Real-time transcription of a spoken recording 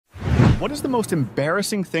What is the most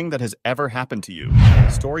embarrassing thing that has ever happened to you?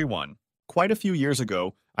 Story 1. Quite a few years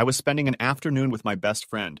ago, I was spending an afternoon with my best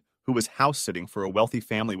friend, who was house-sitting for a wealthy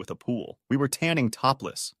family with a pool. We were tanning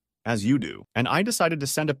topless, as you do, and I decided to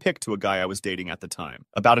send a pic to a guy I was dating at the time.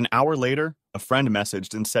 About an hour later, a friend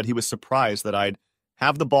messaged and said he was surprised that I'd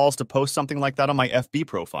have the balls to post something like that on my FB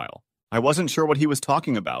profile. I wasn't sure what he was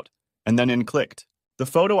talking about, and then in clicked. The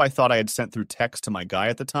photo I thought I had sent through text to my guy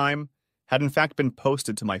at the time had in fact been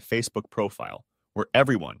posted to my Facebook profile, where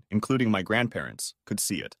everyone, including my grandparents, could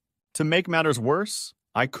see it. To make matters worse,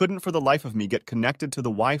 I couldn't for the life of me get connected to the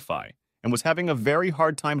Wi-Fi and was having a very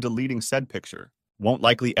hard time deleting said picture. Won't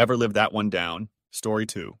likely ever live that one down. Story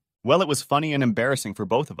 2. Well, it was funny and embarrassing for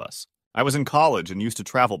both of us. I was in college and used to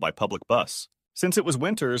travel by public bus. Since it was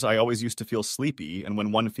winters, I always used to feel sleepy, and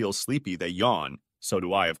when one feels sleepy, they yawn. So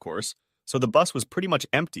do I, of course. So the bus was pretty much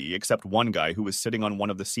empty except one guy who was sitting on one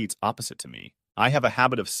of the seats opposite to me. I have a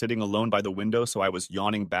habit of sitting alone by the window, so I was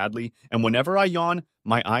yawning badly, and whenever I yawn,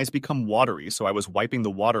 my eyes become watery, so I was wiping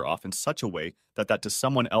the water off in such a way that to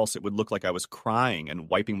someone else it would look like I was crying and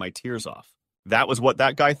wiping my tears off. That was what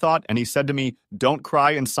that guy thought, and he said to me, "Don't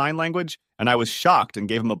cry," in sign language, and I was shocked and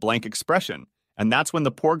gave him a blank expression, and that's when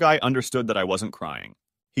the poor guy understood that I wasn't crying.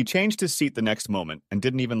 He changed his seat the next moment and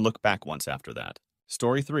didn't even look back once after that.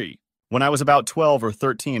 Story 3. When I was about 12 or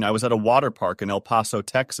 13, I was at a water park in El Paso,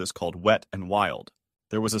 Texas called Wet and Wild.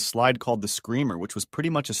 There was a slide called the Screamer, which was pretty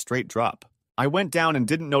much a straight drop. I went down and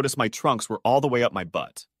didn't notice my trunks were all the way up my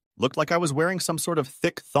butt. Looked like I was wearing some sort of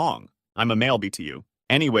thick thong. I'm a male BTU.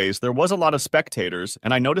 Anyways, there was a lot of spectators,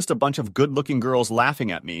 and I noticed a bunch of good-looking girls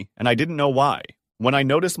laughing at me, and I didn't know why. When I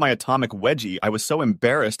noticed my atomic wedgie, I was so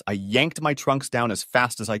embarrassed I yanked my trunks down as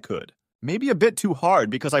fast as I could. Maybe a bit too hard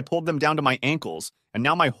because I pulled them down to my ankles, and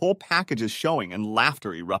now my whole package is showing and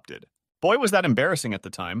laughter erupted. Boy, was that embarrassing at the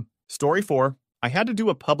time. Story 4. I had to do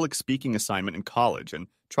a public speaking assignment in college and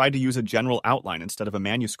tried to use a general outline instead of a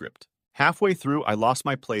manuscript. Halfway through, I lost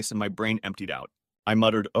my place and my brain emptied out. I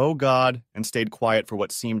muttered, "Oh God," and stayed quiet for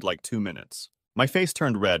what seemed like 2 minutes. My face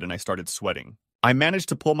turned red and I started sweating. I managed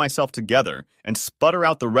to pull myself together and sputter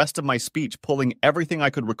out the rest of my speech, pulling everything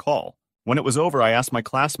I could recall. When it was over, I asked my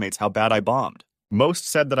classmates how bad I bombed. Most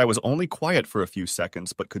said that I was only quiet for a few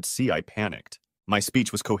seconds, but could see I panicked. My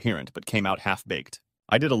speech was coherent, but came out half-baked.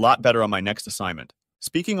 I did a lot better on my next assignment.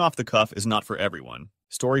 Speaking off the cuff is not for everyone.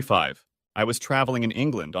 Story 5. I was traveling in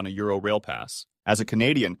England on a Euro rail pass. As a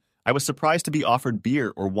Canadian, I was surprised to be offered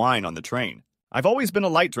beer or wine on the train. I've always been a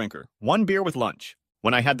light drinker, one beer with lunch.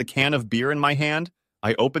 When I had the can of beer in my hand,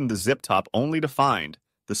 I opened the zip top only to find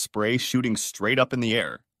the spray shooting straight up in the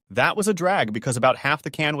air. That was a drag because about half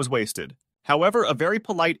the can was wasted. However, a very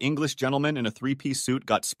polite English gentleman in a three-piece suit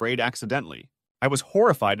got sprayed accidentally. I was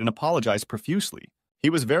horrified and apologized profusely. He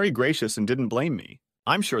was very gracious and didn't blame me.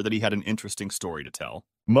 I'm sure that he had an interesting story to tell.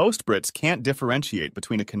 Most Brits can't differentiate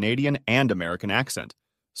between a Canadian and American accent,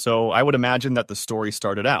 so I would imagine that the story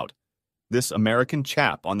started out. This American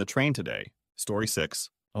chap on the train today. Story 6.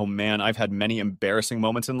 Oh man, I've had many embarrassing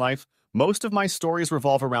moments in life. Most of my stories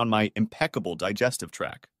revolve around my impeccable digestive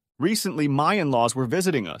tract. Recently, my in-laws were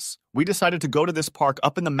visiting us. We decided to go to this park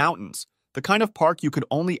up in the mountains, the kind of park you could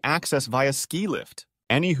only access via ski lift.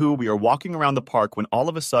 Anywho, we are walking around the park when all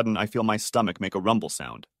of a sudden I feel my stomach make a rumble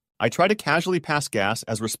sound. I try to casually pass gas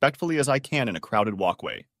as respectfully as I can in a crowded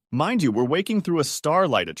walkway. Mind you, we're waking through a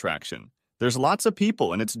starlight attraction. There's lots of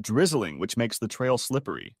people and it's drizzling, which makes the trail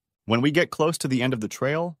slippery. When we get close to the end of the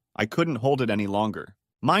trail, I couldn't hold it any longer.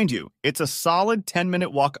 Mind you, it's a solid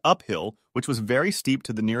 10-minute walk uphill, which was very steep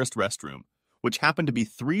to the nearest restroom, which happened to be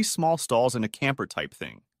 3 small stalls and a camper type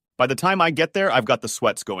thing. By the time I get there, I've got the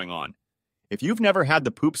sweats going on. If you've never had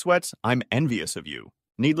the poop sweats, I'm envious of you.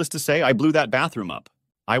 Needless to say, I blew that bathroom up.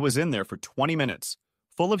 I was in there for 20 minutes,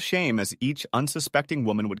 full of shame as each unsuspecting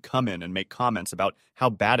woman would come in and make comments about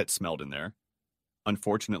how bad it smelled in there.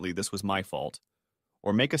 Unfortunately, this was my fault.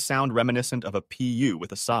 Or make a sound reminiscent of a PU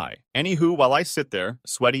with a sigh. Anywho, while I sit there,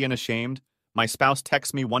 sweaty and ashamed, my spouse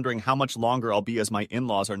texts me wondering how much longer I'll be as my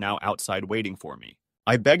in-laws are now outside waiting for me.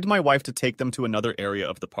 I begged my wife to take them to another area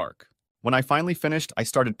of the park. When I finally finished, I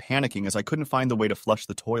started panicking as I couldn't find the way to flush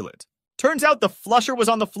the toilet. Turns out the flusher was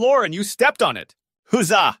on the floor and you stepped on it!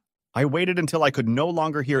 Huzzah! I waited until I could no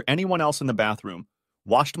longer hear anyone else in the bathroom,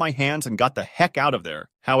 washed my hands, and got the heck out of there.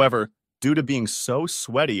 However, due to being so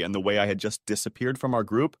sweaty and the way I had just disappeared from our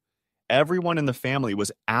group, everyone in the family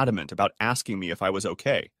was adamant about asking me if I was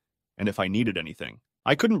okay, and if I needed anything.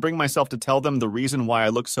 I couldn't bring myself to tell them the reason why I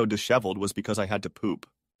looked so disheveled was because I had to poop.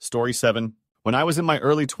 Story 7. When I was in my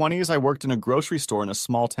early 20s, I worked in a grocery store in a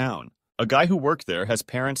small town. A guy who worked there has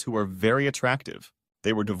parents who are very attractive.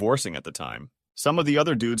 They were divorcing at the time. Some of the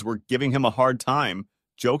other dudes were giving him a hard time,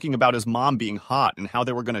 joking about his mom being hot and how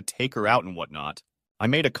they were going to take her out and whatnot. I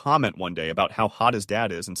made a comment one day about how hot his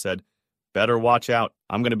dad is and said, "Better watch out,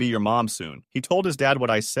 I'm going to be your mom soon." He told his dad what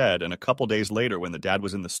I said, and a couple days later when the dad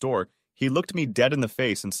was in the store, he looked me dead in the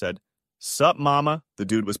face and said, "Sup, mama?" The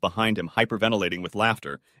dude was behind him, hyperventilating with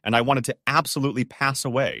laughter, and I wanted to absolutely pass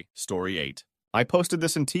away. Story 8. I posted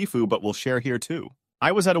this in Tfue, but will share here too.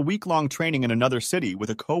 I was at a week-long training in another city with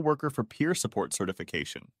a coworker for peer support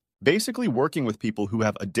certification. Basically working with people who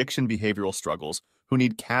have addiction behavioral struggles, who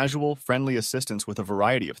need casual, friendly assistance with a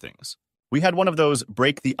variety of things. We had one of those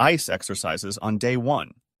break the ice exercises on day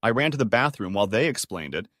 1. I ran to the bathroom while they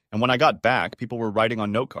explained it, and when I got back, people were writing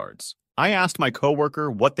on note cards. I asked my coworker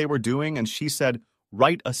what they were doing, and she said,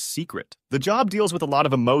 "Write a secret." The job deals with a lot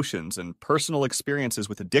of emotions, and personal experiences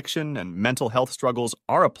with addiction and mental health struggles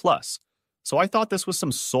are a plus. So I thought this was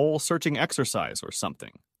some soul-searching exercise or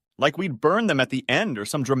something. Like we'd burn them at the end or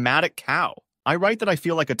some dramatic cow. I write that I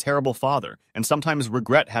feel like a terrible father and sometimes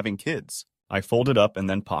regret having kids. I fold it up and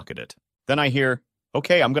then pocket it. Then I hear,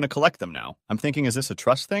 "Okay, I'm going to collect them now." I'm thinking, is this a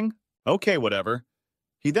trust thing? Okay, whatever.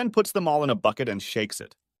 He then puts them all in a bucket and shakes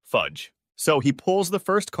it. Fudge. So he pulls the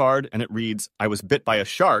first card and it reads, "I was bit by a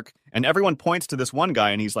shark," and everyone points to this one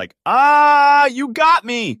guy and he's like, "Ah, you got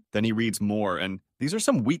me!" Then he reads more, and these are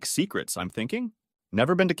some weak secrets, I'm thinking.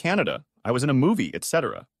 Never been to Canada. I was in a movie,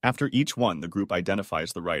 etc. After each one, the group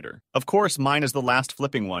identifies the writer. Of course, mine is the last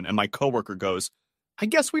flipping one, and my coworker goes, "I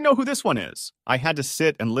guess we know who this one is." I had to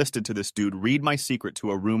sit and listen to this dude read my secret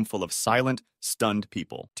to a room full of silent, stunned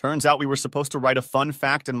people. Turns out we were supposed to write a fun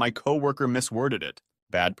fact and my coworker misworded it.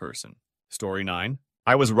 Bad person. Story 9.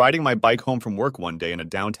 I was riding my bike home from work one day in a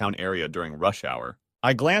downtown area during rush hour.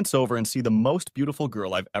 I glance over and see the most beautiful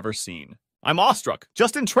girl I've ever seen. I'm awestruck,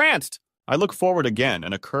 just entranced. I look forward again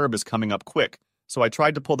and a curb is coming up quick, so I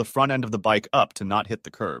tried to pull the front end of the bike up to not hit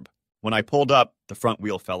the curb. When I pulled up, the front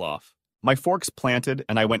wheel fell off. My forks planted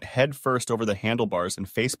and I went head first over the handlebars and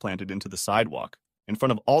face planted into the sidewalk, in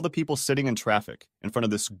front of all the people sitting in traffic, in front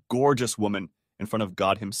of this gorgeous woman, in front of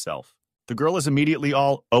God himself. The girl is immediately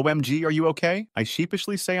all, "OMG, are you okay?" I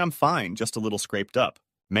sheepishly say I'm fine, just a little scraped up.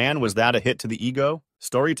 Man, was that a hit to the ego?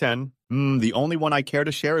 Story 10. The only one I care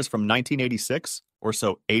to share is from 1986, or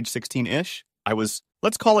so age 16-ish. I was,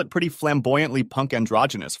 let's call it pretty flamboyantly punk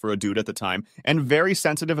androgynous for a dude at the time, and very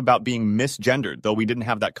sensitive about being misgendered, though we didn't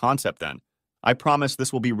have that concept then. I promise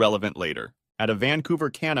this will be relevant later. At a Vancouver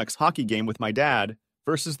Canucks hockey game with my dad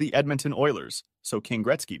versus the Edmonton Oilers, so King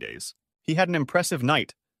Gretzky days. He had an impressive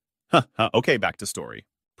night. Okay, back to story.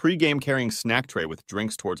 Pre-game carrying snack tray with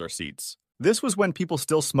drinks towards our seats. This was when people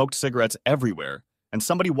still smoked cigarettes everywhere, and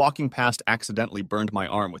somebody walking past accidentally burned my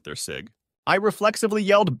arm with their cig. I reflexively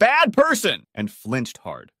yelled, "Bad person!" and flinched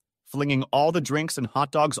hard, flinging all the drinks and hot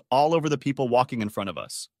dogs all over the people walking in front of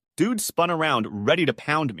us. Dude spun around, ready to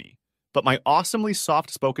pound me, but my awesomely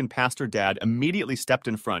soft-spoken pastor dad immediately stepped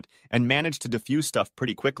in front and managed to defuse stuff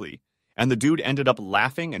pretty quickly, and the dude ended up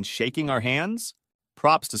laughing and shaking our hands.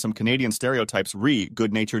 Props to some Canadian stereotypes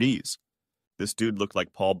good-natured ease. This dude looked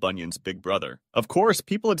like Paul Bunyan's big brother. Of course,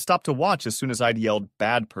 people had stopped to watch as soon as I'd yelled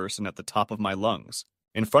 "bad person" at the top of my lungs,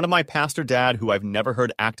 in front of my pastor dad, who I've never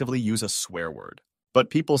heard actively use a swear word. But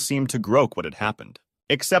people seemed to groke what had happened.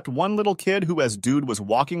 Except one little kid who, as dude was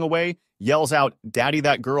walking away, yells out, "Daddy,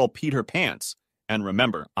 that girl peed her pants." And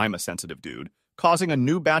remember, I'm a sensitive dude, causing a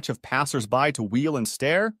new batch of passers-by to wheel and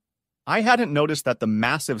stare. I hadn't noticed that the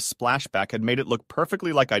massive splashback had made it look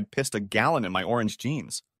perfectly like I'd pissed a gallon in my orange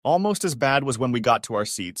jeans. Almost as bad was when we got to our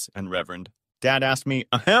seats, and Reverend. Dad asked me,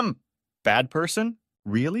 "Ahem, bad person?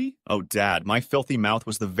 Really?" Oh, Dad, my filthy mouth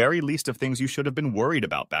was the very least of things you should have been worried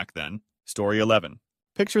about back then. Story 11.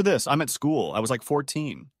 Picture this, I'm at school. I was like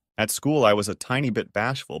 14. At school, I was a tiny bit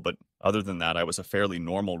bashful, but other than that, I was a fairly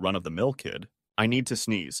normal run-of-the-mill kid. I need to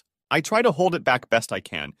sneeze. I try to hold it back best I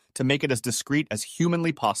can, to make it as discreet as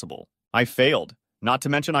humanly possible. I failed. Not to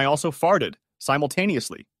mention I also farted,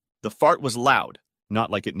 simultaneously. The fart was loud, not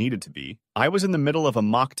like it needed to be. I was in the middle of a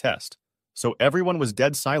mock test, so everyone was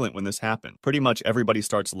dead silent when this happened. Pretty much everybody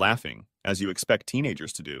starts laughing, as you expect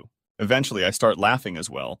teenagers to do. Eventually, I start laughing as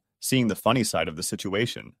well, seeing the funny side of the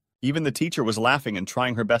situation. Even the teacher was laughing and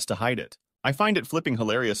trying her best to hide it. I find it flipping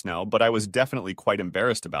hilarious now, but I was definitely quite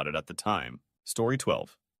embarrassed about it at the time. Story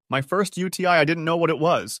 12. My first UTI, I didn't know what it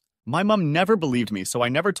was. My mom never believed me, so I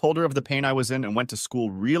never told her of the pain I was in and went to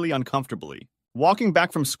school really uncomfortably. Walking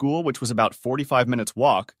back from school, which was about 45 minutes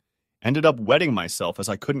walk, ended up wetting myself as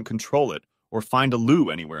I couldn't control it or find a loo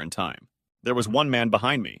anywhere in time. There was one man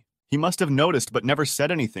behind me. He must have noticed but never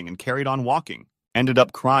said anything and carried on walking. Ended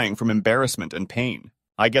up crying from embarrassment and pain.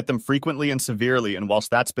 I get them frequently and severely, and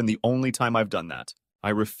whilst that's been the only time I've done that, I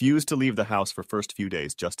refuse to leave the house for first few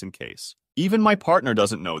days just in case. Even my partner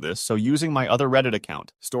doesn't know this, so using my other Reddit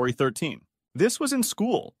account, Story 13. This was in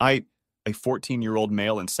school. A 14-year-old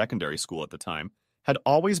male in secondary school at the time, had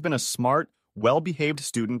always been a smart, well-behaved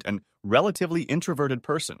student and relatively introverted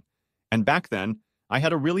person. And back then, I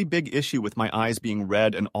had a really big issue with my eyes being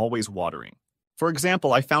red and always watering. For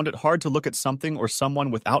example, I found it hard to look at something or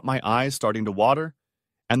someone without my eyes starting to water,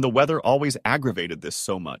 and the weather always aggravated this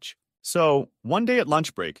so much. So, one day at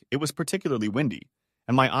lunch break, it was particularly windy,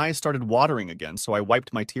 and my eyes started watering again, so I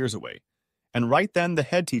wiped my tears away. And right then, the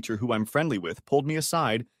head teacher who I'm friendly with pulled me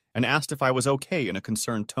aside and asked if I was okay in a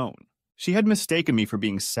concerned tone. She had mistaken me for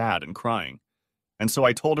being sad and crying, and so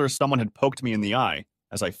I told her someone had poked me in the eye,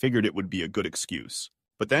 as I figured it would be a good excuse.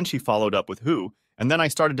 But then she followed up with who, and then I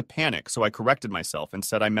started to panic, so I corrected myself and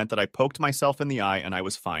said I meant that I poked myself in the eye and I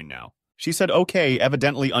was fine now. She said okay,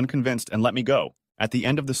 evidently unconvinced, and let me go. At the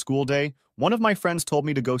end of the school day, one of my friends told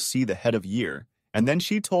me to go see the head of year, and then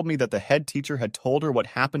she told me that the head teacher had told her what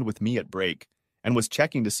happened with me at break and was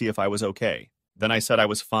checking to see if I was okay. Then I said I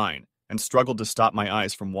was fine and struggled to stop my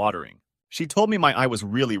eyes from watering. She told me my eye was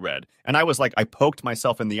really red, and I was like, I poked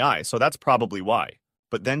myself in the eye, so that's probably why.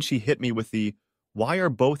 But then she hit me with the, why are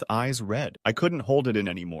both eyes red? I couldn't hold it in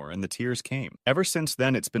anymore, and the tears came. Ever since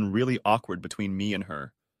then, it's been really awkward between me and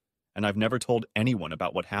her, and I've never told anyone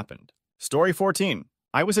about what happened. Story 14.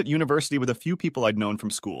 I was at university with a few people I'd known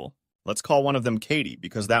from school. Let's call one of them Katie,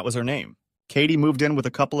 because that was her name. Katie moved in with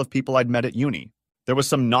a couple of people I'd met at uni. There was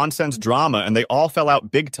some nonsense drama, and they all fell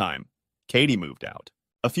out big time. Katie moved out.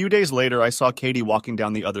 A few days later, I saw Katie walking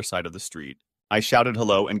down the other side of the street. I shouted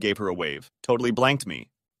hello and gave her a wave. Totally blanked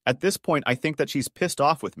me. At this point, I think that she's pissed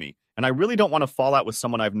off with me, and I really don't want to fall out with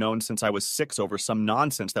someone I've known since I was 6 over some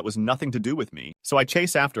nonsense that was nothing to do with me, so I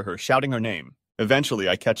chase after her, shouting her name. Eventually,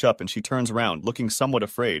 I catch up and she turns around, looking somewhat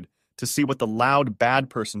afraid, to see what the loud, bad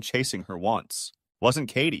person chasing her wants. Wasn't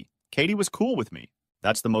Katie. Katie was cool with me.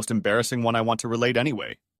 That's the most embarrassing one I want to relate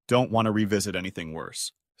anyway. Don't want to revisit anything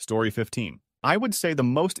worse. Story 15. I would say the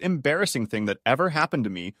most embarrassing thing that ever happened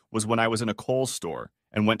to me was when I was in a Kohl's store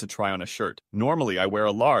and went to try on a shirt. Normally, I wear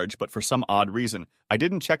a large, but for some odd reason, I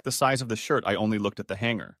didn't check the size of the shirt, I only looked at the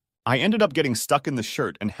hanger. I ended up getting stuck in the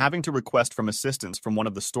shirt and having to request assistance from one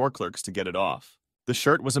of the store clerks to get it off. The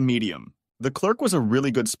shirt was a medium. The clerk was a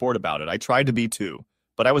really good sport about it. I tried to be too,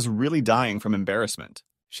 but I was really dying from embarrassment.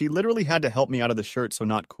 She literally had to help me out of the shirt, so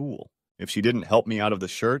not cool. If she didn't help me out of the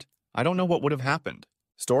shirt, I don't know what would have happened.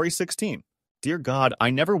 Story 16. Dear God,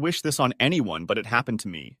 I never wish this on anyone, but it happened to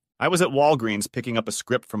me. I was at Walgreens picking up a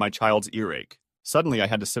script for my child's earache. Suddenly, I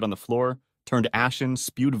had to sit on the floor, turned ashen,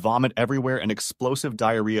 spewed vomit everywhere, and explosive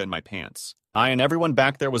diarrhea in my pants. I and everyone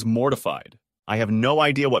back there was mortified. I have no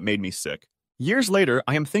idea what made me sick. Years later,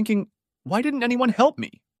 I am thinking, why didn't anyone help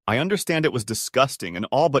me? I understand it was disgusting and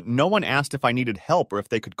all, but no one asked if I needed help or if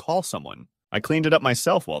they could call someone. I cleaned it up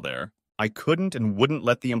myself while there. I couldn't and wouldn't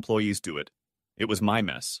let the employees do it. It was my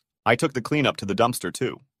mess. I took the cleanup to the dumpster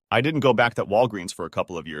too. I didn't go back to Walgreens for a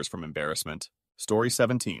couple of years from embarrassment. Story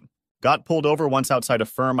 17. Got pulled over once outside a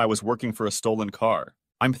firm I was working for a stolen car.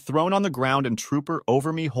 I'm thrown on the ground and Trooper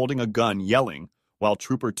over me holding a gun yelling, while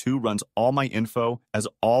Trooper 2 runs all my info as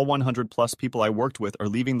all 100 plus people I worked with are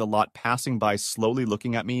leaving the lot passing by slowly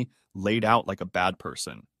looking at me, laid out like a bad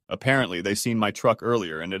person. Apparently, they seen my truck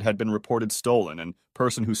earlier and it had been reported stolen, and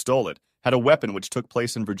person who stole it had a weapon which took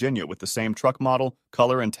place in Virginia with the same truck model,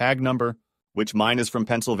 color, and tag number, which mine is from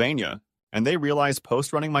Pennsylvania. And they realized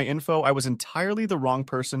post-running my info, I was entirely the wrong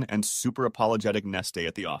person and super apologetic next day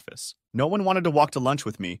at the office. No one wanted to walk to lunch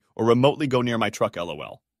with me or remotely go near my truck,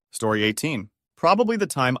 lol. Story 18. Probably the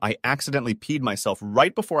time I accidentally peed myself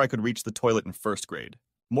right before I could reach the toilet in first grade.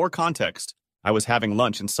 More context. I was having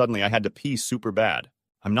lunch and suddenly I had to pee super bad.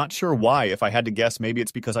 I'm not sure why. If I had to guess, maybe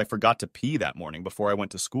it's because I forgot to pee that morning before I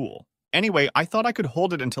went to school. Anyway, I thought I could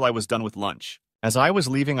hold it until I was done with lunch. As I was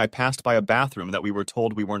leaving, I passed by a bathroom that we were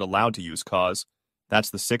told we weren't allowed to use cause that's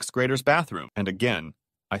the 6th grader's bathroom. And again,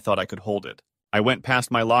 I thought I could hold it. I went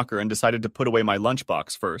past my locker and decided to put away my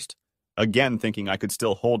lunchbox first. Again, thinking I could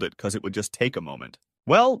still hold it because it would just take a moment.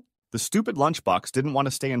 Well, the stupid lunchbox didn't want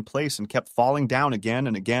to stay in place and kept falling down again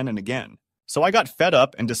and again and again. So I got fed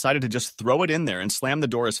up and decided to just throw it in there and slam the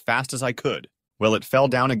door as fast as I could. Well, it fell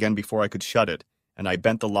down again before I could shut it, and I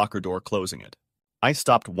bent the locker door closing it. I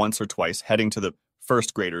stopped once or twice heading to the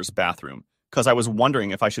 1st grader's bathroom because I was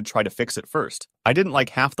wondering if I should try to fix it first. I didn't like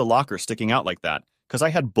half the locker sticking out like that because I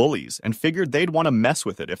had bullies and figured they'd want to mess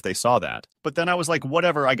with it if they saw that. But then I was like,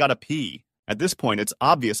 whatever, I gotta pee. At this point, it's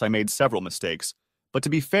obvious I made several mistakes, but to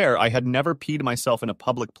be fair, I had never peed myself in a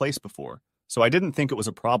public place before, so I didn't think it was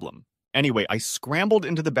a problem. Anyway, I scrambled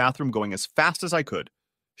into the bathroom going as fast as I could,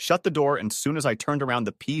 shut the door, and soon as I turned around,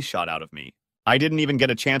 the pee shot out of me. I didn't even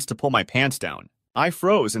get a chance to pull my pants down. I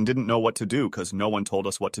froze and didn't know what to do because no one told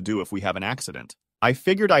us what to do if we have an accident. I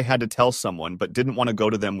figured I had to tell someone but didn't want to go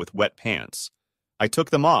to them with wet pants. I took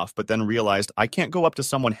them off but then realized I can't go up to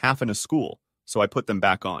someone half in a school, so I put them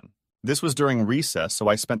back on. This was during recess, so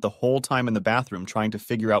I spent the whole time in the bathroom trying to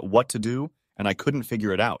figure out what to do, and I couldn't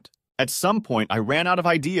figure it out. At some point, I ran out of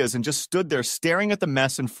ideas and just stood there staring at the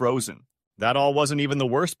mess and frozen. That all wasn't even the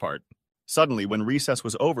worst part. Suddenly, when recess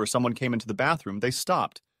was over, someone came into the bathroom. They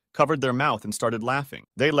stopped, covered their mouth, and started laughing.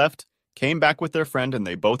 They left, came back with their friend, and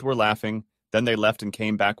they both were laughing. Then they left and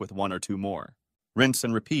came back with one or two more. Rinse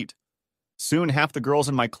and repeat. Soon, half the girls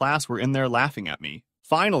in my class were in there laughing at me.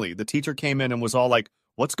 Finally, the teacher came in and was all like,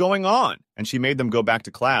 "What's going on?" And she made them go back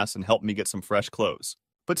to class and helped me get some fresh clothes.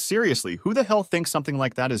 But seriously, who the hell thinks something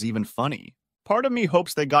like that is even funny? Part of me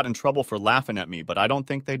hopes they got in trouble for laughing at me, but I don't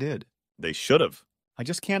think they did. They should have. I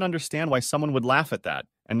just can't understand why someone would laugh at that,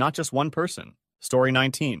 and not just one person. Story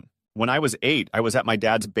 19. When I was 8, I was at my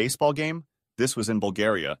dad's baseball game. This was in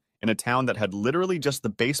Bulgaria, in a town that had literally just the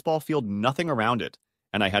baseball field, nothing around it,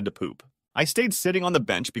 and I had to poop. I stayed sitting on the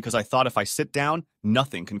bench because I thought if I sit down,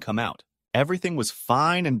 nothing can come out. Everything was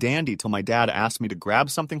fine and dandy till my dad asked me to grab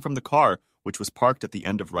something from the car, which was parked at the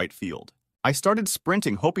end of right field. I started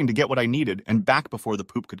sprinting, hoping to get what I needed and back before the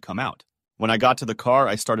poop could come out. When I got to the car,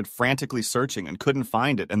 I started frantically searching and couldn't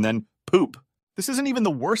find it, and then poop. This isn't even the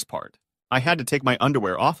worst part. I had to take my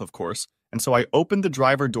underwear off, of course, and so I opened the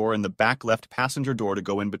driver door and the back left passenger door to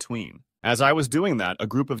go in between. As I was doing that, a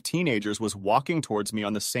group of teenagers was walking towards me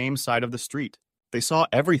on the same side of the street. They saw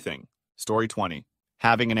everything. Story 20.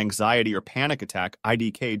 Having an anxiety or panic attack,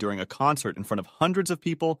 IDK, during a concert in front of hundreds of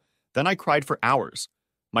people, then I cried for hours.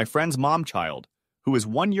 My friend's mom child, who is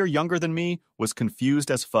 1 year younger than me, was confused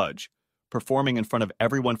as fudge, performing in front of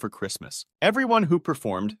everyone for Christmas. Everyone who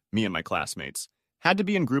performed, me and my classmates, had to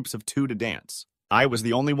be in groups of 2 to dance. I was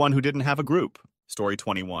the only one who didn't have a group. Story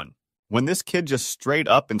 21. When this kid just straight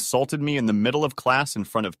up insulted me in the middle of class in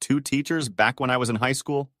front of 2 teachers back when I was in high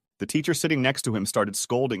school, the teacher sitting next to him started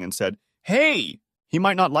scolding and said, "Hey!" He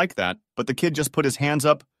might not like that, but the kid just put his hands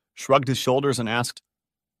up, shrugged his shoulders, and asked,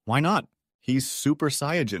 "Why not? He's Super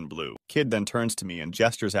Saiyajin Blue." Kid then turns to me and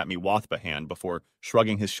gestures at me Wathba hand before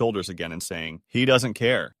shrugging his shoulders again and saying, he doesn't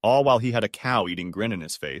care, all while he had a cow-eating grin in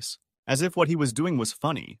his face, as if what he was doing was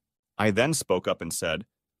funny. I then spoke up and said,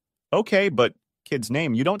 "Okay, but kid's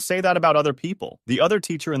name, you don't say that about other people." The other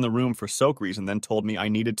teacher in the room for soak reason then told me I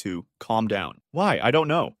needed to calm down. Why? I don't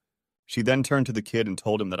know. She then turned to the kid and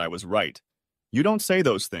told him that I was right. You don't say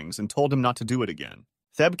those things, and told him not to do it again.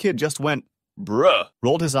 Theb kid just went, "Bruh,"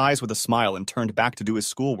 rolled his eyes with a smile and turned back to do his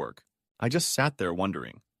schoolwork. I just sat there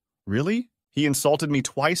wondering, really? He insulted me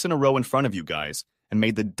twice in a row in front of you guys and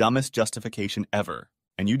made the dumbest justification ever.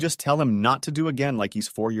 And you just tell him not to do again like he's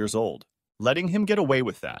 4 years old. Letting him get away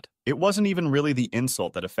with that. It wasn't even really the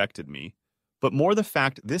insult that affected me, but more the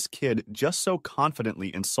fact this kid just so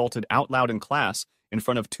confidently insulted out loud in class in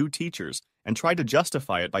front of 2 teachers and tried to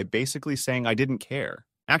justify it by basically saying I didn't care,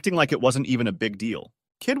 acting like it wasn't even a big deal.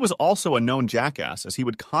 Kid was also a known jackass, as he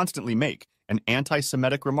would constantly make an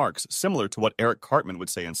anti-Semitic remarks similar to what Eric Cartman would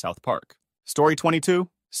say in South Park. Story 22,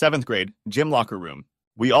 7th grade, gym locker room.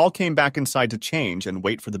 We all came back inside to change and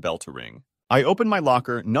wait for the bell to ring. I opened my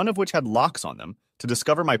locker, none of which had locks on them, to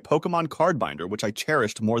discover my Pokemon card binder, which I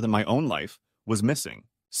cherished more than my own life, was missing.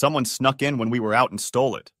 Someone snuck in when we were out and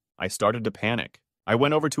stole it. I started to panic. I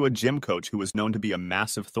went over to a gym coach who was known to be a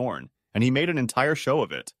massive thorn, and he made an entire show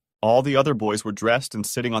of it. All the other boys were dressed and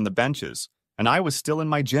sitting on the benches, and I was still in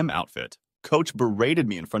my gym outfit. Coach berated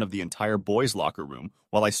me in front of the entire boys' locker room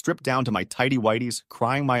while I stripped down to my tighty-whities,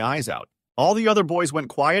 crying my eyes out. All the other boys went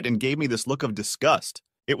quiet and gave me this look of disgust.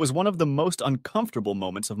 It was one of the most uncomfortable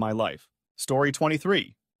moments of my life. Story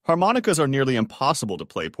 23. Harmonicas are nearly impossible to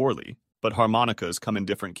play poorly, but harmonicas come in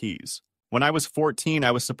different keys. When I was 14,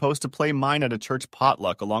 I was supposed to play mine at a church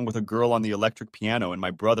potluck along with a girl on the electric piano and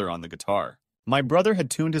my brother on the guitar. My brother had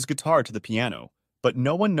tuned his guitar to the piano, but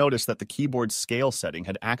no one noticed that the keyboard's scale setting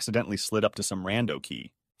had accidentally slid up to some rando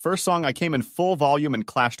key. First song, I came in full volume and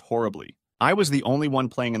clashed horribly. I was the only one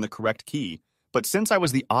playing in the correct key, but since I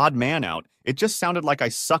was the odd man out, it just sounded like I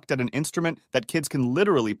sucked at an instrument that kids can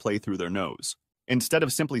literally play through their nose. Instead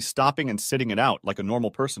of simply stopping and sitting it out like a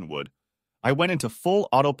normal person would, I went into full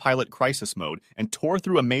autopilot crisis mode and tore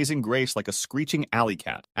through Amazing Grace like a screeching alley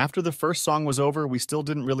cat. After the first song was over, we still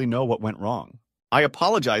didn't really know what went wrong. I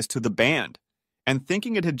apologized to the band, and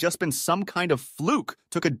thinking it had just been some kind of fluke,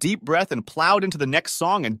 took a deep breath and plowed into the next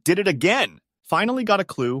song and did it again. Finally got a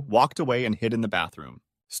clue, walked away, and hid in the bathroom.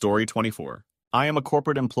 Story 24. I am a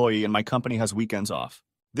corporate employee and my company has weekends off.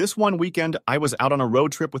 This one weekend, I was out on a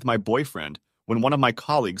road trip with my boyfriend when one of my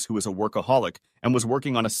colleagues, who is a workaholic and was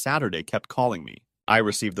working on a Saturday, kept calling me. I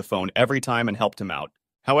received the phone every time and helped him out.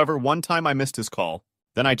 However, one time I missed his call.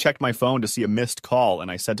 Then I checked my phone to see a missed call and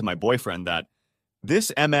I said to my boyfriend that this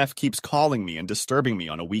MF keeps calling me and disturbing me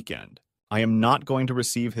on a weekend. I am not going to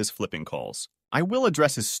receive his flipping calls. I will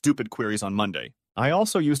address his stupid queries on Monday. I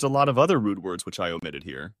also used a lot of other rude words which I omitted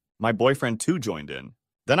here. My boyfriend too joined in.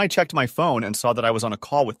 Then I checked my phone and saw that I was on a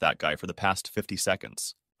call with that guy for the past 50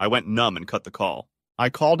 seconds. I went numb and cut the call. I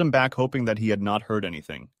called him back hoping that he had not heard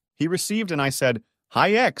anything. He received and I said,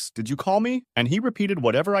 "Hi X, did you call me?" And he repeated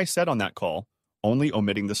whatever I said on that call, only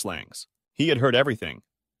omitting the slangs. He had heard everything.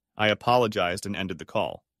 I apologized and ended the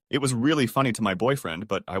call. It was really funny to my boyfriend,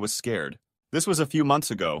 but I was scared. This was a few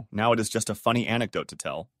months ago. Now it is just a funny anecdote to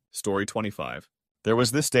tell. Story 25. There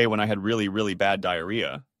was this day when I had really bad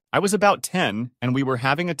diarrhea. I was about 10, and we were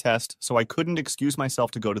having a test, so I couldn't excuse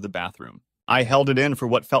myself to go to the bathroom. I held it in for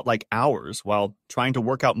what felt like hours while trying to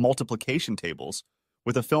work out multiplication tables,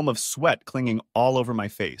 with a film of sweat clinging all over my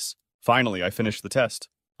face. Finally, I finished the test.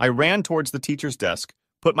 I ran towards the teacher's desk,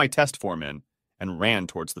 put my test form in, and ran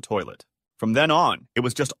towards the toilet. From then on, it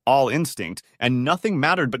was just all instinct, and nothing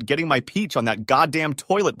mattered but getting my peach on that goddamn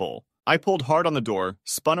toilet bowl. I pulled hard on the door,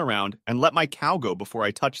 spun around, and let my cow go before I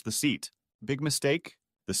touched the seat. Big mistake?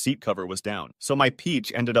 The seat cover was down, so my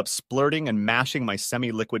peach ended up splurting and mashing my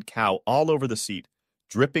semi-liquid cow all over the seat,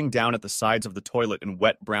 dripping down at the sides of the toilet in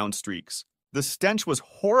wet brown streaks. The stench was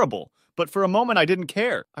horrible, but for a moment I didn't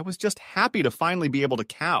care. I was just happy to finally be able to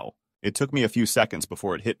cow. It took me a few seconds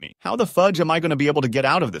before it hit me. How the fudge am I going to be able to get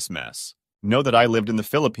out of this mess? Know that I lived in the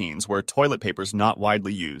Philippines where toilet paper's not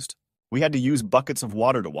widely used. We had to use buckets of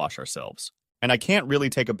water to wash ourselves. And I can't really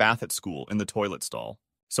take a bath at school in the toilet stall.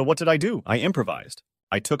 So what did I do? I improvised.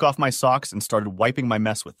 I took off my socks and started wiping my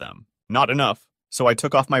mess with them. Not enough. So I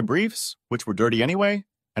took off my briefs, which were dirty anyway,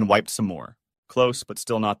 and wiped some more. Close, but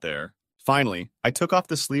still not there. Finally, I took off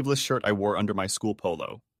the sleeveless shirt I wore under my school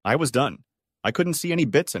polo. I was done. I couldn't see any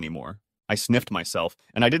bits anymore. I sniffed myself,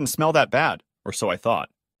 and I didn't smell that bad, or so I thought.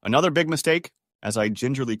 Another big mistake? As I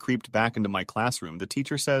gingerly creeped back into my classroom, the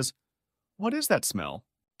teacher says, "What is that smell?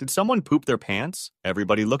 Did someone poop their pants?"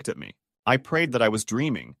 Everybody looked at me. I prayed that I was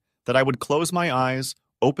dreaming, that I would close my eyes,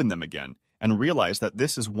 open them again, and realize that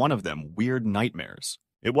this is one of them weird nightmares.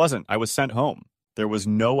 It wasn't. I was sent home. There was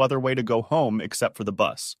no other way to go home except for the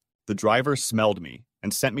bus. The driver smelled me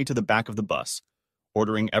and sent me to the back of the bus,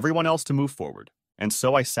 ordering everyone else to move forward. And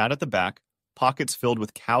so I sat at the back, pockets filled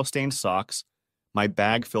with cow-stained socks, my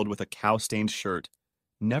bag filled with a cow-stained shirt,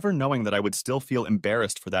 never knowing that I would still feel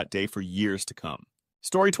embarrassed for that day for years to come.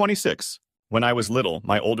 Story 26. When I was little,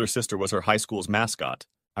 my older sister was her high school's mascot.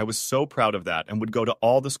 I was so proud of that and would go to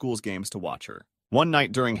all the school's games to watch her. One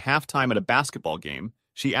night during halftime at a basketball game,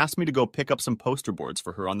 she asked me to go pick up some poster boards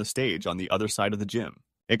for her on the stage on the other side of the gym.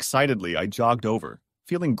 Excitedly, I jogged over,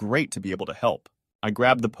 feeling great to be able to help. I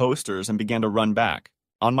grabbed the posters and began to run back.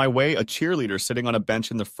 On my way, a cheerleader sitting on a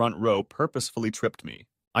bench in the front row purposefully tripped me.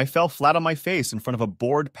 I fell flat on my face in front of a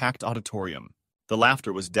board-packed auditorium. The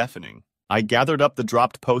laughter was deafening. I gathered up the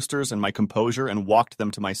dropped posters and my composure and walked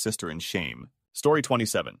them to my sister in shame. Story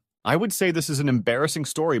 27. I would say this is an embarrassing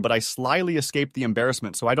story, but I slyly escaped the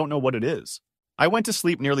embarrassment, so I don't know what it is. I went to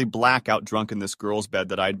sleep nearly blackout drunk in this girl's bed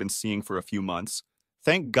that I had been seeing for a few months.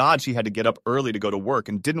 Thank God she had to get up early to go to work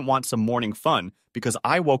and didn't want some morning fun because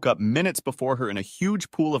I woke up minutes before her in a huge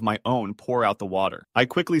pool of my own pour out the water. I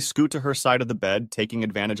quickly scoot to her side of the bed, taking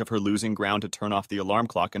advantage of her losing ground to turn off the alarm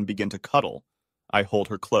clock and begin to cuddle. I hold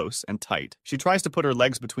her close and tight. She tries to put her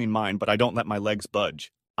legs between mine, but I don't let my legs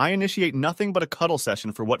budge. I initiate nothing but a cuddle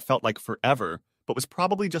session for what felt like forever, but was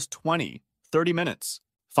probably just 20, 30 minutes.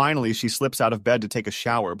 Finally, she slips out of bed to take a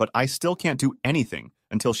shower, but I still can't do anything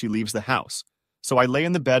until she leaves the house. So I lay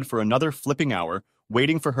in the bed for another flipping hour,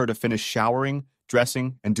 waiting for her to finish showering,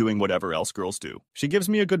 dressing, and doing whatever else girls do. She gives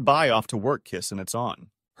me a goodbye off to work kiss and it's on.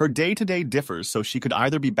 Her day-to-day differs, so she could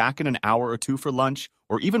either be back in an hour or two for lunch,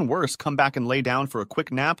 or even worse, come back and lay down for a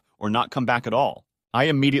quick nap, or not come back at all. I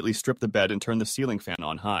immediately strip the bed and turn the ceiling fan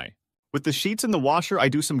on high. With the sheets in the washer, I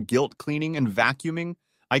do some guilt cleaning and vacuuming.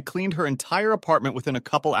 I cleaned her entire apartment within a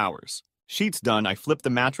couple hours. Sheets done, I flip the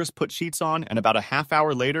mattress, put sheets on, and about a half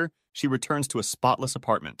hour later, she returns to a spotless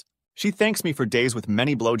apartment. She thanks me for days with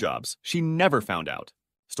many blowjobs. She never found out.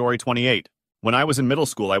 Story 28. When I was in middle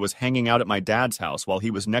school, I was hanging out at my dad's house while he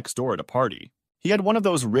was next door at a party. He had one of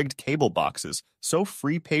those rigged cable boxes, so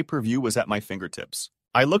free pay-per-view was at my fingertips.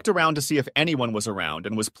 I looked around to see if anyone was around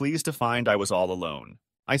and was pleased to find I was all alone.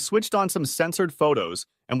 I switched on some censored photos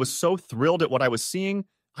and was so thrilled at what I was seeing,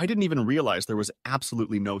 I didn't even realize there was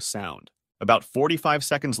absolutely no sound. About 45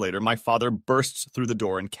 seconds later, my father bursts through the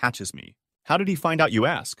door and catches me. How did he find out, you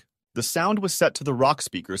ask? The sound was set to the rock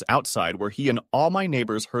speakers outside where he and all my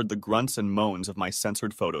neighbors heard the grunts and moans of my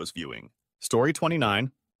censored photos viewing. Story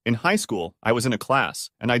 29. In high school, I was in a class,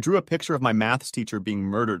 and I drew a picture of my maths teacher being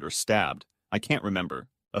murdered or stabbed. I can't remember.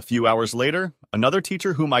 A few hours later, another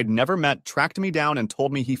teacher whom I'd never met tracked me down and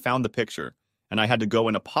told me he found the picture, and I had to go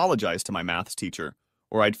and apologize to my maths teacher,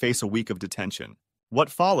 or I'd face a week of detention. What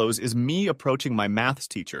follows is me approaching my maths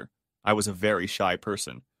teacher. I was a very shy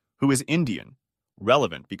person, who is Indian,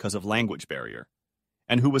 relevant because of language barrier,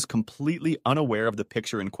 and who was completely unaware of the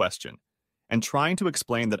picture in question, and trying to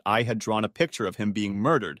explain that I had drawn a picture of him being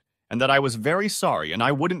murdered, and that I was very sorry and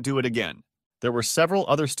I wouldn't do it again. There were several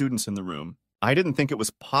other students in the room. I didn't think it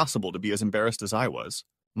was possible to be as embarrassed as I was.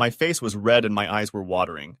 My face was red and my eyes were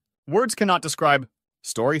watering. Words cannot describe.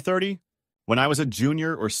 Story 30. When I was a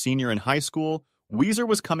junior or senior in high school, Weezer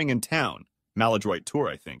was coming in town. Maladroit tour,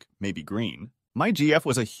 I think, maybe green. My GF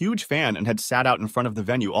was a huge fan and had sat out in front of the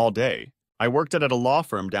venue all day. I worked at a law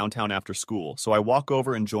firm downtown after school, so I walk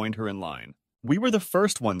over and joined her in line. We were the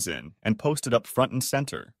first ones in and posted up front and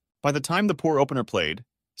center. By the time the poor opener played,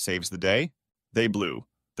 Saves the Day, they blew.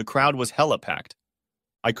 The crowd was hella packed.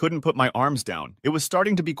 I couldn't put my arms down. It was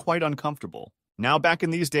starting to be quite uncomfortable. Now back in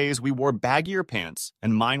these days, we wore baggier pants,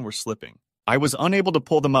 and mine were slipping. I was unable to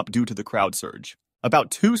pull them up due to the crowd surge.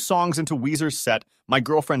 About 2 songs into Weezer's set, my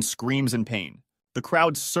girlfriend screams in pain. The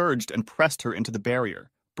crowd surged and pressed her into the barrier,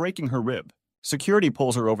 breaking her rib. Security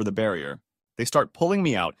pulls her over the barrier. They start pulling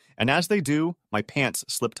me out, and as they do, my pants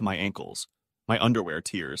slip to my ankles. My underwear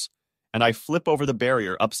tears, and I flip over the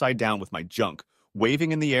barrier upside down with my junk,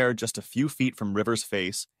 waving in the air just a few feet from River's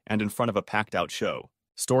face and in front of a packed-out show.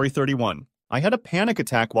 Story 31. I had a panic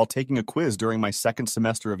attack while taking a quiz during my second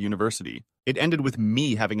semester of university. It ended with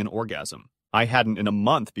me having an orgasm. I hadn't in a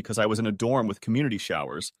month because I was in a dorm with community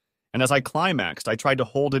showers, and as I climaxed, I tried to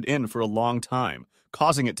hold it in for a long time,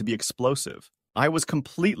 causing it to be explosive. I was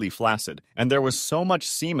completely flaccid, and there was so much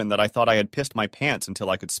semen that I thought I had pissed my pants until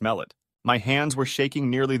I could smell it. My hands were shaking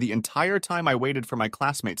nearly the entire time I waited for my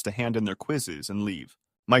classmates to hand in their quizzes and leave.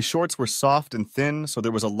 My shorts were soft and thin, so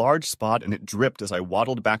there was a large spot and it dripped as I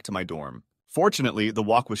waddled back to my dorm. Fortunately, the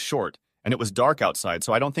walk was short, and it was dark outside,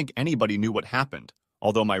 so I don't think anybody knew what happened,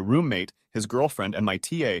 although my roommate, his girlfriend, and my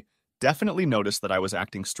TA definitely noticed that I was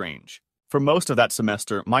acting strange. For most of that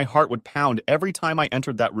semester, my heart would pound every time I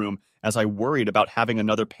entered that room as I worried about having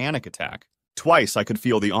another panic attack. Twice I could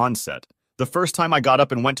feel the onset. The first time I got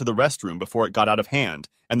up and went to the restroom before it got out of hand,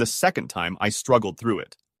 and the second time I struggled through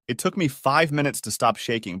it. It took me 5 minutes to stop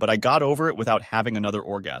shaking, but I got over it without having another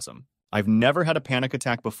orgasm. I've never had a panic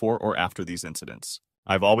attack before or after these incidents.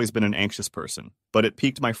 I've always been an anxious person, but it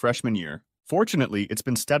peaked my freshman year. Fortunately, it's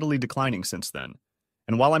been steadily declining since then.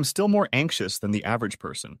 And while I'm still more anxious than the average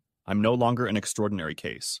person, I'm no longer an extraordinary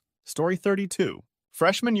case. Story 32.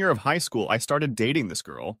 Freshman year of high school, I started dating this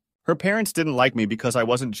girl. Her parents didn't like me because I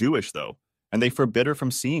wasn't Jewish, though, and they forbid her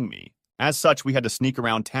from seeing me. As such, we had to sneak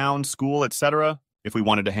around town, school, etc. if we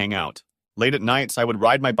wanted to hang out. Late at nights, I would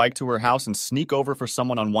ride my bike to her house and sneak over for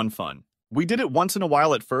someone on One Fun. We did it once in a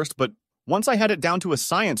while at first, but once I had it down to a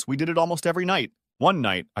science, we did it almost every night. One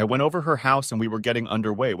night, I went over her house and we were getting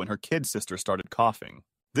underway when her kid sister started coughing.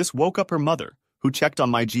 This woke up her mother, who checked on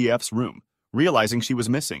my GF's room, realizing she was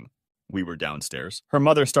missing. We were downstairs. Her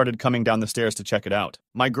mother started coming down the stairs to check it out.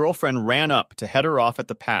 My girlfriend ran up to head her off at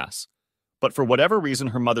the pass, but for whatever reason,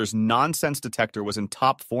 her mother's nonsense detector was in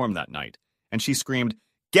top form that night, and she screamed,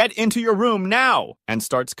 "Get into your room now!" and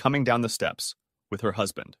starts coming down the steps with her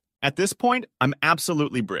husband. At this point, I'm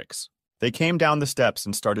absolutely bricks. They came down the steps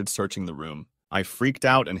and started searching the room. I freaked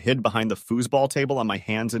out and hid behind the foosball table on my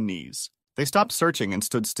hands and knees. They stopped searching and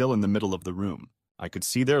stood still in the middle of the room. I could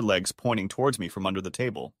see their legs pointing towards me from under the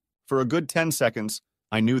table. For a good 10 seconds,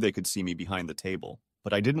 I knew they could see me behind the table,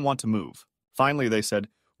 but I didn't want to move. Finally, they said,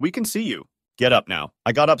 "We can see you. Get up now."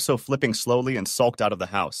 I got up so flipping slowly and sulked out of the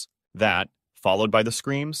house. That, followed by the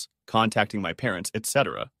screams, contacting my parents,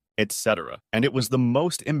 etc., etc. And it was the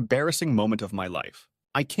most embarrassing moment of my life.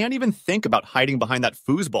 I can't even think about hiding behind that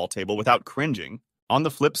foosball table without cringing. On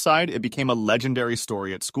the flip side, it became a legendary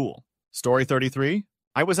story at school. Story 33?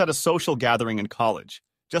 I was at a social gathering in college,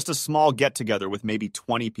 just a small get-together with maybe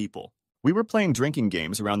 20 people. We were playing drinking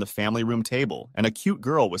games around the family room table, and a cute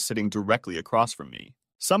girl was sitting directly across from me.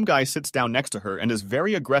 Some guy sits down next to her and is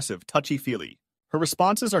very aggressive, touchy-feely. Her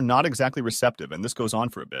responses are not exactly receptive, and this goes on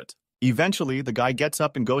for a bit. Eventually, the guy gets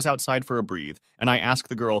up and goes outside for a breathe, and I ask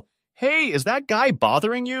the girl, Hey, is that guy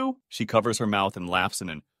bothering you? She covers her mouth and laughs in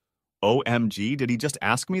an OMG, did he just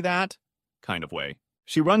ask me that? Kind of way.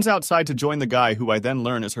 She runs outside to join the guy who I then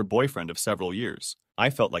learn is her boyfriend of several years. I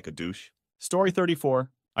felt like a douche. Story 34.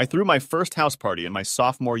 I threw my first house party in my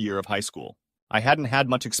sophomore year of high school. I hadn't had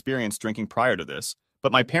much experience drinking prior to this,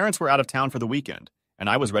 but my parents were out of town for the weekend, and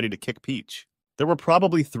I was ready to kick peach. There were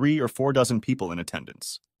probably 3 or 4 dozen people in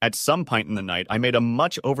attendance. At some point in the night, I made a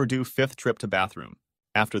much overdue 5th trip to bathroom.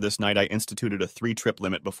 After this night, I instituted a 3-trip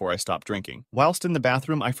limit before I stopped drinking. Whilst in the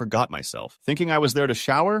bathroom, I forgot myself. Thinking I was there to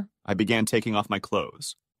shower, I began taking off my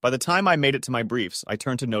clothes. By the time I made it to my briefs, I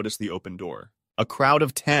turned to notice the open door. A crowd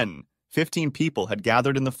of 10, 15 people had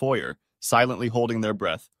gathered in the foyer, silently holding their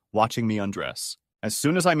breath, watching me undress. As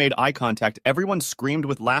soon as I made eye contact, everyone screamed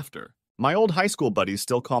with laughter. My old high school buddies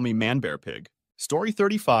still call me Man Bear Pig. Story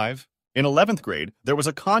 35. In 11th grade, there was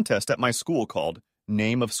a contest at my school called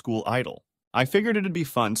Name of School Idol. I figured it'd be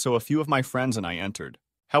fun, so a few of my friends and I entered.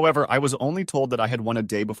 However, I was only told that I had won a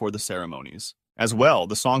day before the ceremonies. As well,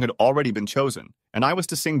 the song had already been chosen, and I was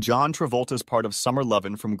to sing John Travolta's part of Summer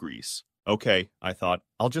Lovin' from Grease. Okay, I thought,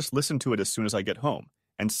 I'll just listen to it as soon as I get home,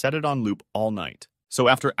 and set it on loop all night. So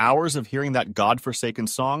after hours of hearing that godforsaken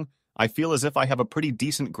song, I feel as if I have a pretty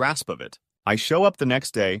decent grasp of it. I show up the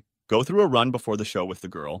next day, go through a run before the show with the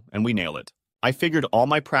girl, and we nail it. I figured all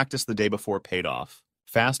my practice the day before paid off.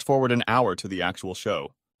 Fast forward an hour to the actual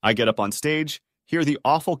show. I get up on stage, hear the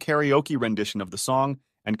awful karaoke rendition of the song,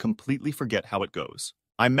 and completely forget how it goes.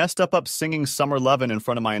 I messed up singing Summer Lovin' in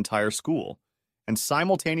front of my entire school, and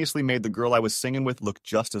simultaneously made the girl I was singing with look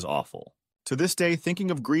just as awful. To this day,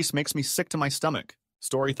 thinking of Grease makes me sick to my stomach.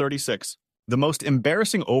 Story 36. The most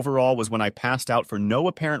embarrassing overall was when I passed out for no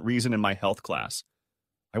apparent reason in my health class.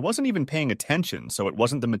 I wasn't even paying attention, so it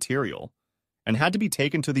wasn't the material, and had to be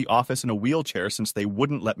taken to the office in a wheelchair since they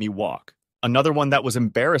wouldn't let me walk. Another one that was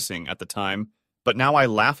embarrassing at the time, but now I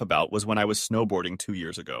laugh about, was when I was snowboarding 2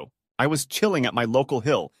 years ago. I was chilling at my local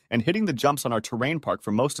hill and hitting the jumps on our terrain park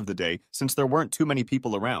for most of the day since there weren't too many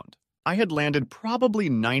people around. I had landed probably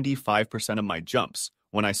 95% of my jumps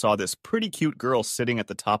when I saw this pretty cute girl sitting at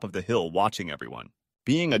the top of the hill watching everyone.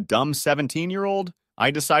 Being a dumb 17-year-old,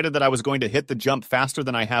 I decided that I was going to hit the jump faster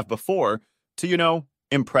than I have before to,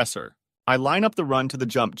 impress her. I line up the run to the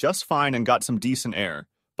jump just fine and got some decent air,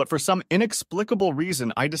 but for some inexplicable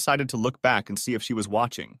reason, I decided to look back and see if she was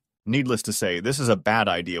watching. Needless to say, this is a bad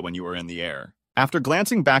idea when you are in the air. After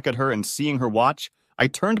glancing back at her and seeing her watch, I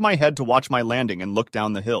turned my head to watch my landing and look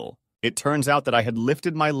down the hill. It turns out that I had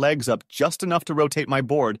lifted my legs up just enough to rotate my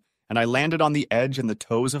board, and I landed on the edge and the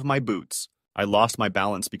toes of my boots. I lost my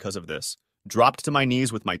balance because of this, dropped to my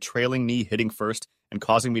knees with my trailing knee hitting first and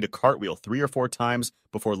causing me to cartwheel 3 or 4 times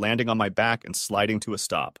before landing on my back and sliding to a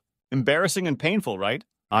stop. Embarrassing and painful, right?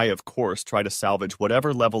 I, of course, try to salvage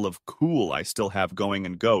whatever level of cool I still have going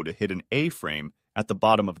and go to hit an A-frame at the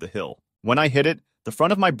bottom of the hill. When I hit it, the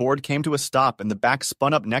front of my board came to a stop and the back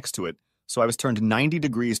spun up next to it, so I was turned 90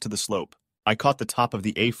 degrees to the slope. I caught the top of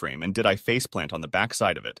the A-frame and did I faceplant on the back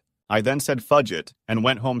side of it. I then said fudge it and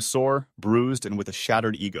went home sore, bruised, and with a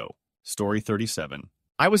shattered ego. Story 37.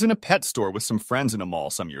 I was in a pet store with some friends in a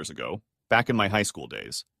mall some years ago, back in my high school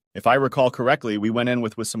days. If I recall correctly, we went in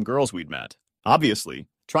with some girls we'd met. Obviously,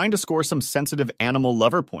 trying to score some sensitive animal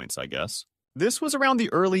lover points, I guess. This was around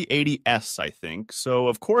the early 80s, I think, so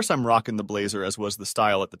of course I'm rocking the blazer as was the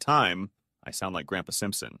style at the time. I sound like Grandpa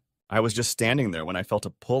Simpson. I was just standing there when I felt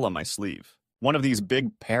a pull on my sleeve. One of these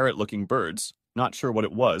big parrot-looking birds, not sure what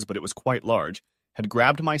it was, but it was quite large, had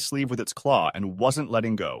grabbed my sleeve with its claw and wasn't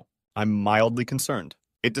letting go. I'm mildly concerned.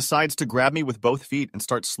 It decides to grab me with both feet and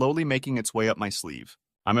starts slowly making its way up my sleeve.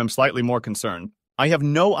 I'm slightly more concerned. I have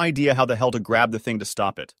no idea how the hell to grab the thing to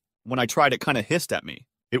stop it. When I tried, it kind of hissed at me.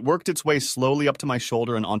 It worked its way slowly up to my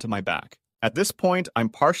shoulder and onto my back. At this point, I'm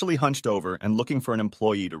partially hunched over and looking for an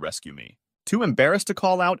employee to rescue me. Too embarrassed to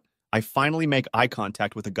call out, I finally make eye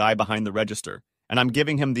contact with a guy behind the register, and I'm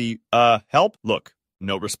giving him the, help look.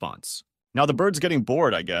 No response. Now the bird's getting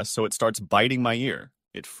bored, I guess, so it starts biting my ear.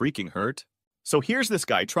 It freaking hurt. So here's this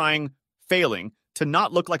guy failing, to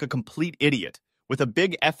not look like a complete idiot, with a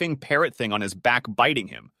big effing parrot thing on his back biting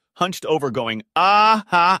him, hunched over going, ah,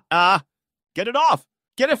 ha, ah. Get it off!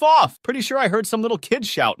 Get it off! Pretty sure I heard some little kid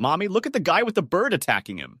shout, Mommy, look at the guy with the bird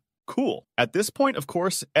attacking him. Cool. At this point, of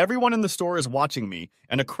course, everyone in the store is watching me,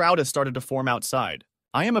 and a crowd has started to form outside.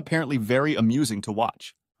 I am apparently very amusing to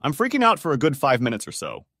watch. I'm freaking out for a good 5 minutes or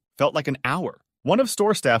so. Felt like an hour. One of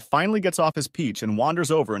store staff finally gets off his peach and wanders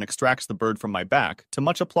over and extracts the bird from my back, to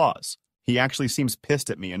much applause. He actually seems pissed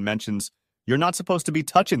at me and mentions, "You're not supposed to be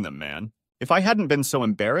touching them, man." If I hadn't been so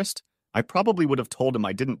embarrassed, I probably would have told him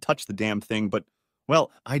I didn't touch the damn thing, but, Well,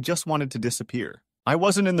 I just wanted to disappear. I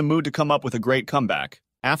wasn't in the mood to come up with a great comeback.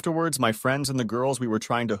 Afterwards, my friends and the girls we were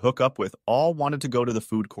trying to hook up with all wanted to go to the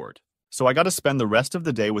food court. So I got to spend the rest of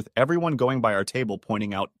the day with everyone going by our table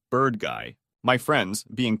pointing out Bird Guy. My friends,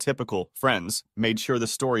 being typical friends, made sure the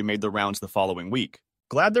story made the rounds the following week.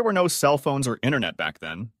 Glad there were no cell phones or internet back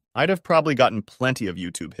then. I'd have probably gotten plenty of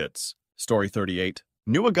YouTube hits. Story 38.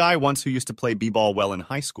 Knew a guy once who used to play b-ball well in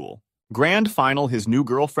high school. Grand final, his new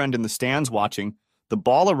girlfriend in the stands watching. The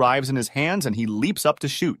ball arrives in his hands and he leaps up to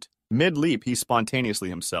shoot. Mid-leap, he's spontaneously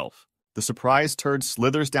himself. The surprise turd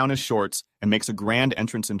slithers down his shorts and makes a grand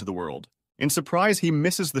entrance into the world. In surprise, he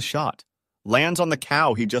misses the shot. Lands on the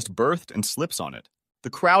cow he just birthed and slips on it. The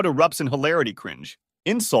crowd erupts in hilarity cringe.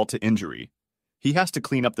 Insult to injury. He has to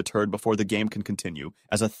clean up the turd before the game can continue,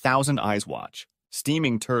 as 1,000 eyes watch.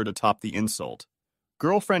 Steaming turd atop the insult.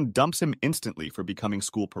 Girlfriend dumps him instantly for becoming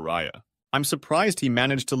school pariah. I'm surprised he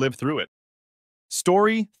managed to live through it.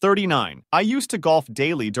 Story 39. I used to golf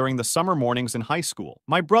daily during the summer mornings in high school.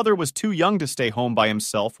 My brother was too young to stay home by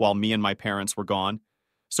himself while me and my parents were gone,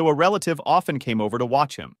 so a relative often came over to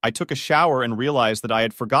watch him. I took a shower and realized that I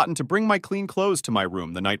had forgotten to bring my clean clothes to my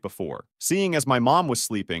room the night before. Seeing as my mom was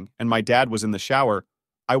sleeping and my dad was in the shower,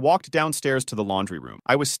 I walked downstairs to the laundry room.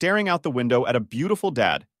 I was staring out the window at a beautiful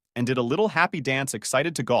dad and did a little happy dance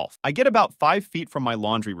excited to golf. I get about 5 feet from my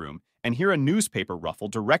laundry room and hear a newspaper ruffle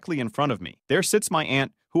directly in front of me. There sits my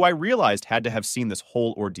aunt, who I realized had to have seen this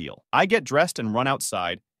whole ordeal. I get dressed and run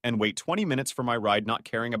outside and wait 20 minutes for my ride, not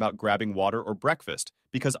caring about grabbing water or breakfast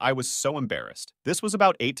because I was so embarrassed. This was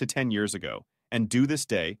about 8 to 10 years ago, and to this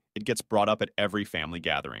day, it gets brought up at every family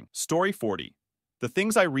gathering. Story 40. The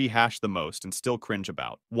things I rehash the most and still cringe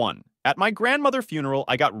about. 1. At my grandmother's funeral,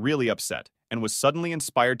 I got really upset and was suddenly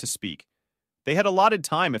inspired to speak. They had allotted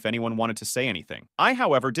time if anyone wanted to say anything. I,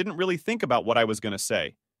 however, didn't really think about what I was going to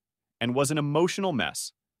say and was an emotional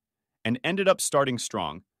mess and ended up starting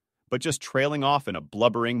strong, but just trailing off in a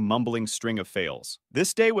blubbering, mumbling string of fails.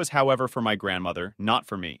 This day was, however, for my grandmother, not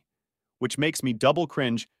for me, which makes me double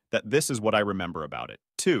cringe that this is what I remember about it.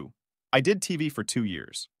 2. I did TV for 2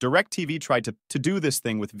 years. DirecTV tried to do this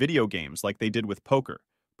thing with video games like they did with poker,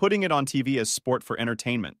 putting it on TV as sport for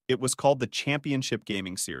entertainment. It was called the Championship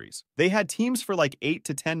Gaming Series. They had teams for like 8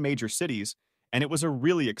 to 10 major cities, and it was a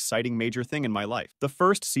really exciting major thing in my life. The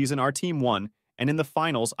first season, our team won, and in the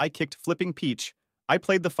finals, I kicked Flipping Peach. I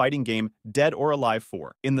played the fighting game Dead or Alive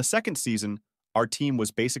 4. In the second season, our team was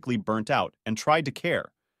basically burnt out and tried to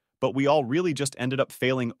care, but we all really just ended up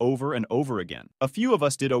failing over and over again. A few of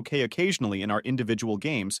us did okay occasionally in our individual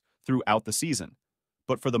games throughout the season,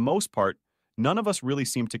 but for the most part, none of us really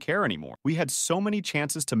seemed to care anymore. We had so many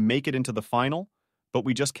chances to make it into the final, but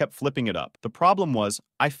we just kept flipping it up. The problem was,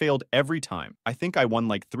 I failed every time. I think I won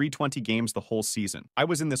like 320 games the whole season. I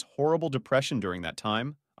was in this horrible depression during that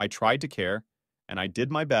time. I tried to care, and I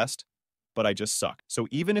did my best, but I just sucked. So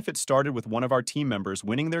even if it started with one of our team members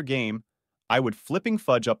winning their game, I would flipping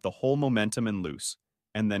fudge up the whole momentum and lose,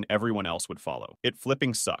 and then everyone else would follow. It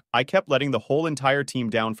flipping sucked. I kept letting the whole entire team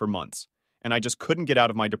down for months, and I just couldn't get out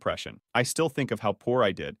of my depression. I still think of how poor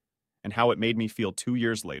I did, and how it made me feel 2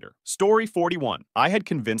 years later. Story 41. I had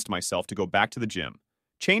convinced myself to go back to the gym,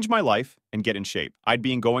 change my life, and get in shape. I'd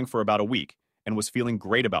been going for about a week, and was feeling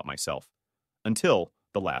great about myself. Until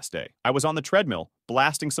the last day. I was on the treadmill,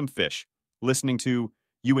 blasting some fish, listening to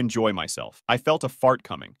You Enjoy Myself. I felt a fart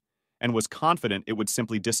coming, and was confident it would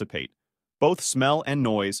simply dissipate, both smell and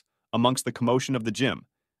noise, amongst the commotion of the gym,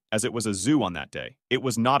 as it was a zoo on that day. It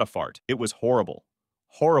was not a fart. It was horrible.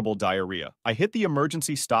 Horrible diarrhea. I hit the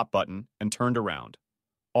emergency stop button and turned around.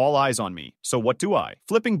 All eyes on me. So what do I?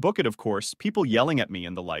 Flipping book it, of course, people yelling at me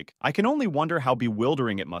and the like. I can only wonder how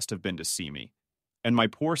bewildering it must have been to see me, and my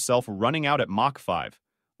poor self running out at Mach 5,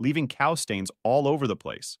 leaving cow stains all over the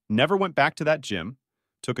place. Never went back to that gym.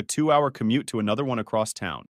 Took a 2-hour commute to another one across town.